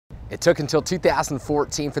It took until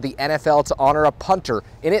 2014 for the NFL to honor a punter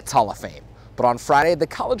in its Hall of Fame. But on Friday, the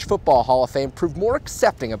College Football Hall of Fame proved more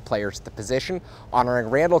accepting of players at the position, honoring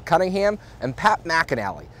Randall Cunningham and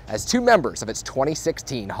McInally as two members of its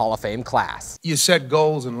 2016 Hall of Fame class. You set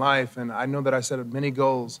goals in life, and I know that I set many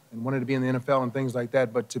goals and wanted to be in the NFL and things like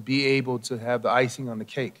that, but to be able to have the icing on the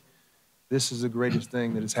cake, this is the greatest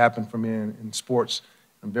thing that has happened for me in sports.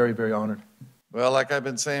 I'm very, very honored. Well, like I've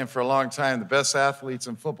been saying for a long time, the best athletes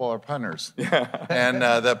in football are punters, and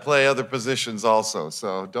that play other positions also,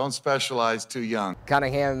 so don't specialize too young.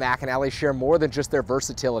 Cunningham and McInally share more than just their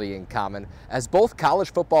versatility in common, as both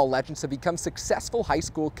college football legends have become successful high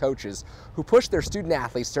school coaches who push their student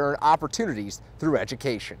athletes to earn opportunities through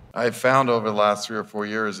education. I've found over the last 3 or 4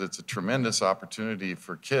 years it's a tremendous opportunity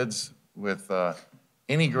for kids with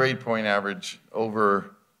any grade point average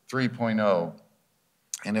over 3.0.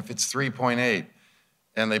 And if it's 3.8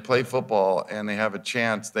 and they play football and they have a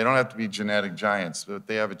chance, they don't have to be genetic giants, but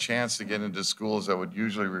they have a chance to get into schools that would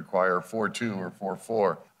usually require 4.2 or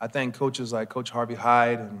 4.4. I thank coaches like Coach Harvey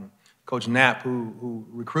Hyde and Coach Knapp who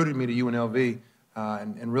recruited me to UNLV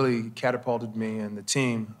and really catapulted me and the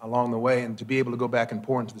team along the way. And to be able to go back and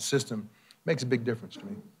pour into the system makes a big difference to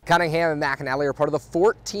me. Cunningham and McInally are part of the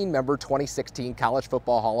 14-member 2016 College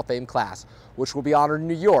Football Hall of Fame class, which will be honored in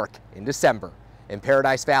New York in December. In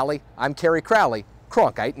Paradise Valley, I'm Kerry Crowley,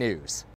 Cronkite News.